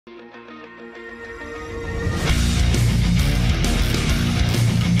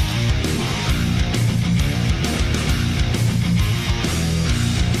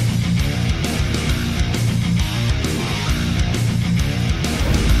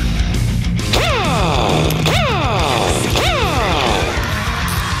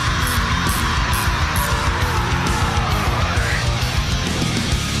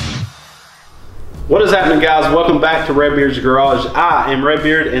What is happening, guys? Welcome back to Redbeard's Garage. I am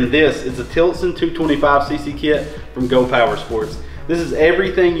Redbeard, and this is a Tillotson 225cc kit from Go Power Sports. This is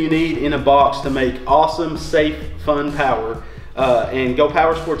everything you need in a box to make awesome, safe, fun power. And Go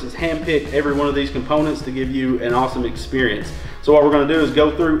Power Sports has handpicked every one of these components to give you an awesome experience. So what we're going to do is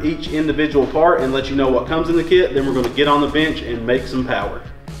go through each individual part and let you know what comes in the kit. Then we're going to get on the bench and make some power.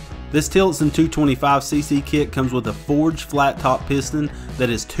 This Tillotson 225cc kit comes with a forged flat top piston that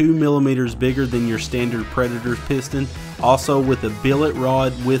is 2 millimeters bigger than your standard Predator piston, also with a billet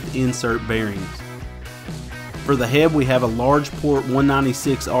rod with insert bearings. For the head, we have a large port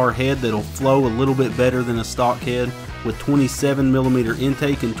 196R head that'll flow a little bit better than a stock head with 27 millimeter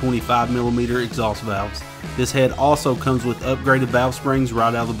intake and 25 millimeter exhaust valves. This head also comes with upgraded valve springs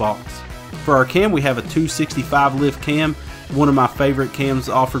right out of the box. For our cam, we have a 265 lift cam. One of my favorite cams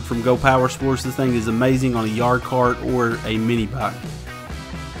offered from Go Power Sports. This thing is amazing on a yard cart or a mini bike.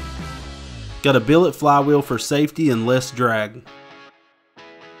 Got a billet flywheel for safety and less drag.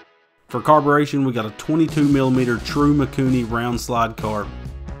 For carburation, we got a 22 millimeter true Mikuni round slide carb.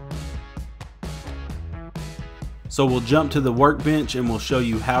 So we'll jump to the workbench and we'll show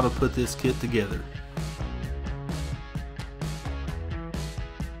you how to put this kit together.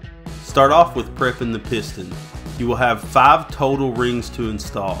 Start off with prepping the piston. You will have 5 total rings to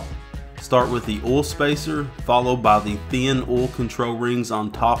install. Start with the oil spacer, followed by the thin oil control rings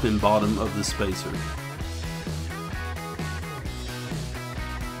on top and bottom of the spacer.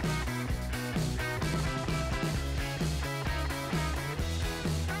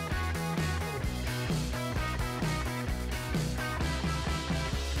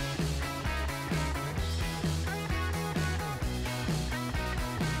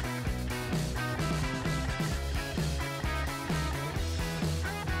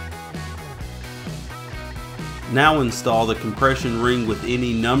 Now install the compression ring with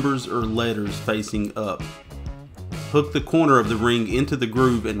any numbers or letters facing up. Hook the corner of the ring into the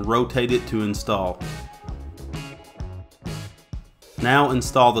groove and rotate it to install. Now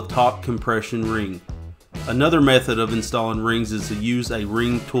install the top compression ring. Another method of installing rings is to use a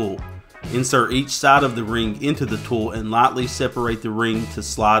ring tool. Insert each side of the ring into the tool and lightly separate the ring to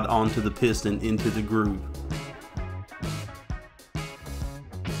slide onto the piston into the groove.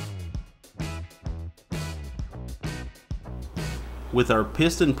 With our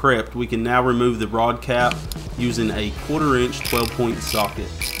piston prepped, we can now remove the rod cap using a 1/4 inch 12-point socket.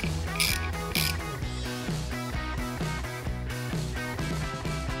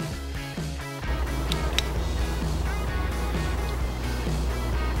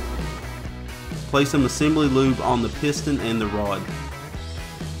 Place some assembly lube on the piston and the rod.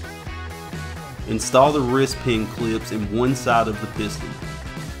 Install the wrist pin clips in one side of the piston.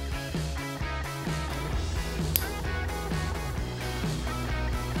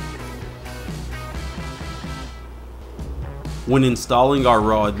 When installing our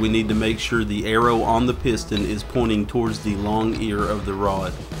rod, we need to make sure the arrow on the piston is pointing towards the long ear of the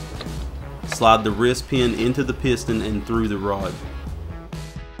rod. Slide the wrist pin into the piston and through the rod.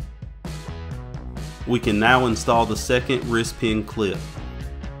 We can now install the second wrist pin clip.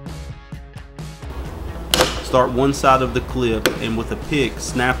 Start one side of the clip and with a pick,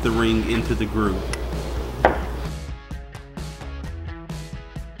 snap the ring into the groove.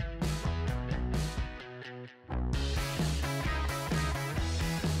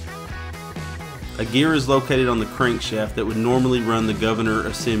 A gear is located on the crankshaft that would normally run the governor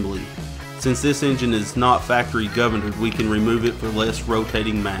assembly. Since this engine is not factory governed, we can remove it for less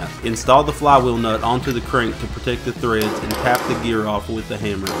rotating mass. Install the flywheel nut onto the crank to protect the threads and tap the gear off with the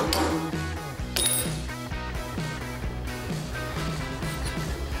hammer.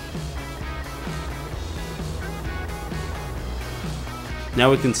 Now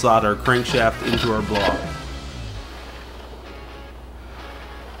we can slide our crankshaft into our block.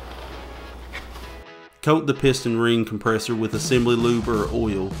 Coat the piston ring compressor with assembly lube or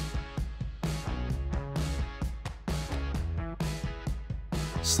oil.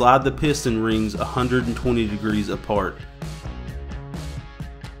 Slide the piston rings 120 degrees apart.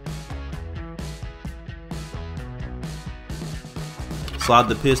 Slide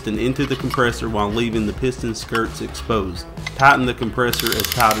the piston into the compressor while leaving the piston skirts exposed. Tighten the compressor as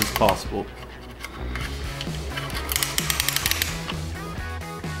tight as possible.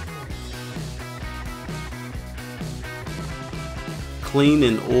 Clean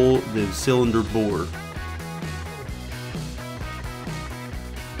and oil the cylinder bore.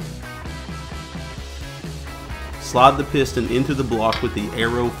 Slide the piston into the block with the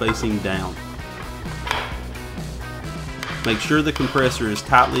arrow facing down. Make sure the compressor is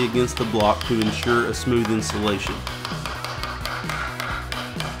tightly against the block to ensure a smooth installation.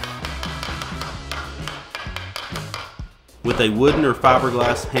 With a wooden or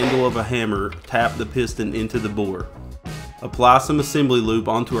fiberglass handle of a hammer, tap the piston into the bore. Apply some assembly lube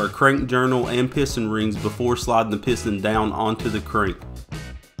onto our crank journal and piston rings before sliding the piston down onto the crank.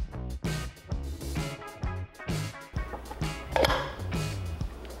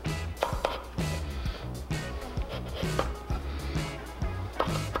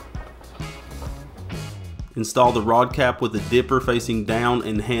 Install the rod cap with a dipper facing down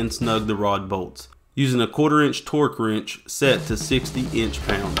and hand snug the rod bolts. Using a 1/4 inch torque wrench set to 60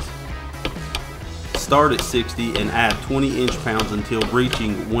 inch-pounds. Start at 60 and add 20 inch-pounds until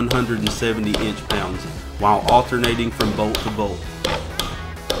reaching 170 inch-pounds while alternating from bolt to bolt.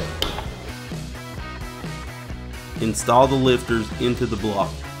 Install the lifters into the block.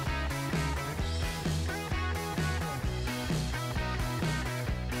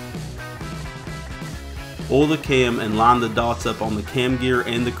 Oil the cam and line the dots up on the cam gear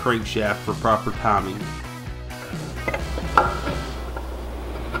and the crankshaft for proper timing.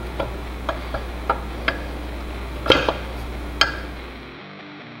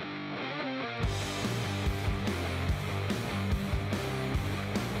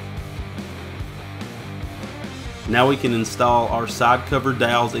 Now we can install our side cover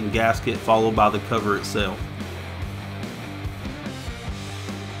dowels and gasket, followed by the cover itself.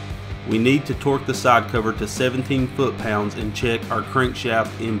 We need to torque the side cover to 17 foot-pounds and check our crankshaft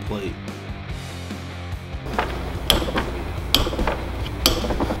end plate.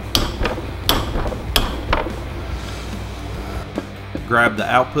 Grab the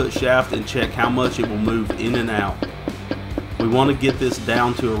output shaft and check how much it will move in and out. We want to get this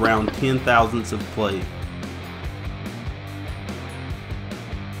down to around 10 thousandths of play.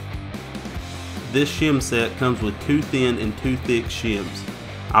 This shim set comes with 2 thin and 2 thick shims.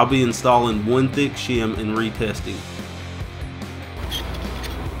 I'll be installing 1 thick shim and retesting.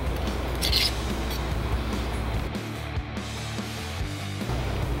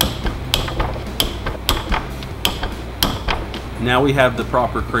 Now we have the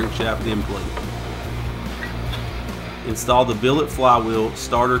proper crankshaft end plate. Install the billet flywheel,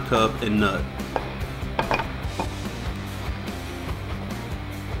 starter cup, and nut.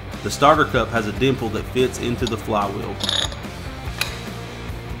 The starter cup has a dimple that fits into the flywheel.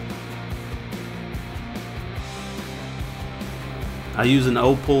 I use an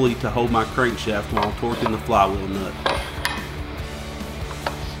old pulley to hold my crankshaft while torquing the flywheel nut.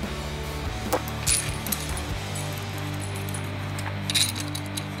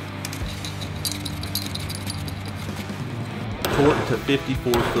 Torque to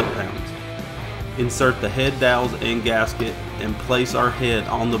 54 foot-pounds. Insert the head dowels and gasket and place our head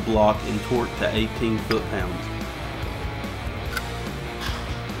on the block and torque to 18 foot-pounds.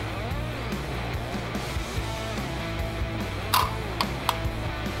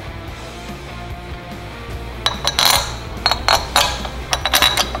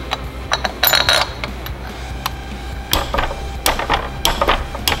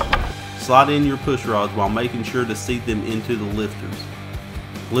 Slide in your push rods while making sure to seat them into the lifters.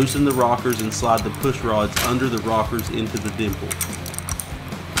 Loosen the rockers and slide the push rods under the rockers into the dimple.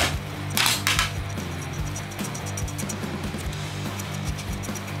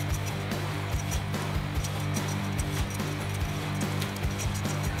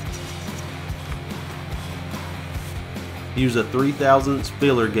 Use a 3/1000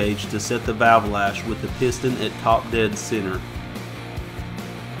 filler gauge to set the valve lash with the piston at top dead center.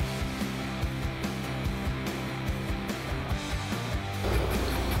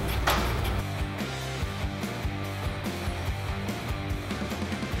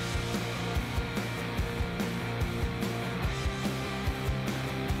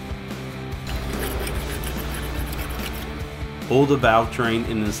 Pull the valve train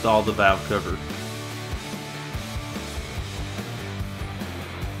and install the valve cover.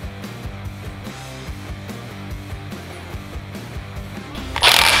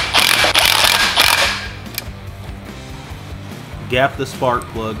 Gap the spark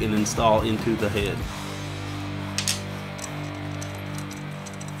plug and install into the head.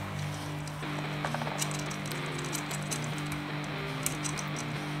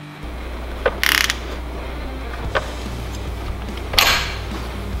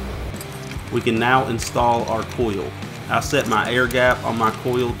 We can now install our coil. I set my air gap on my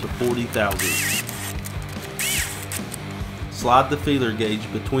coil to 40 thousandths. Slide the feeler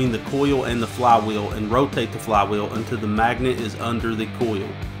gauge between the coil and the flywheel and rotate the flywheel until the magnet is under the coil.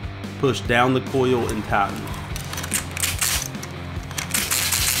 Push down the coil and tighten.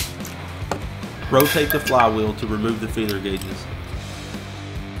 Rotate the flywheel to remove the feeler gauges.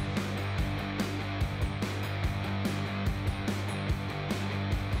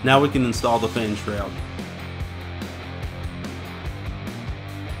 Now we can install the fan shroud.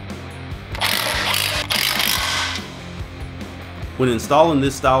 When installing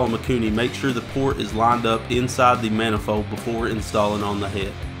this style of Mikuni, make sure the port is lined up inside the manifold before installing on the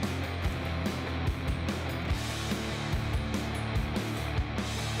head.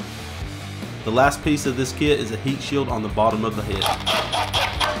 The last piece of this kit is a heat shield on the bottom of the head.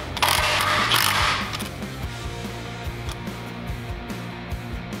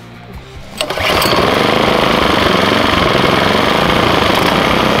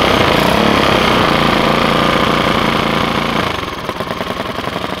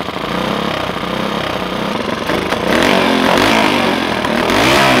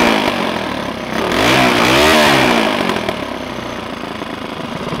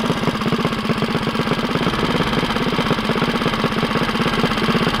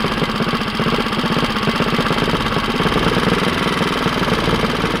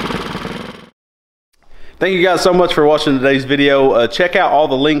 Thank you guys so much for watching today's video. Check out all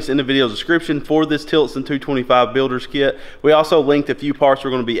the links in the video description for this Tillotson 225 builder's kit. We also linked a few parts we're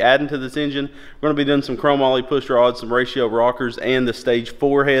going to be adding to this engine. We're going to be doing some chrome ollie push rods, some ratio rockers, and the stage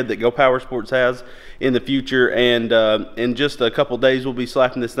 4 head that Go Power Sports has in the future. And in just a couple days, we'll be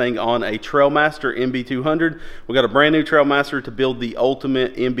slapping this thing on a Trailmaster MB200. We got a brand new Trailmaster to build the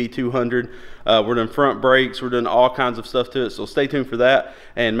ultimate MB200. We're doing front brakes, we're doing all kinds of stuff to it, so stay tuned for that,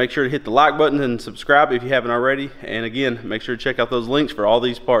 and make sure to hit the like button and subscribe if you haven't already. And again, make sure to check out those links for all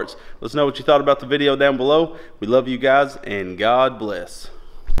these parts. Let us know what you thought about the video down below. We love you guys, and God bless.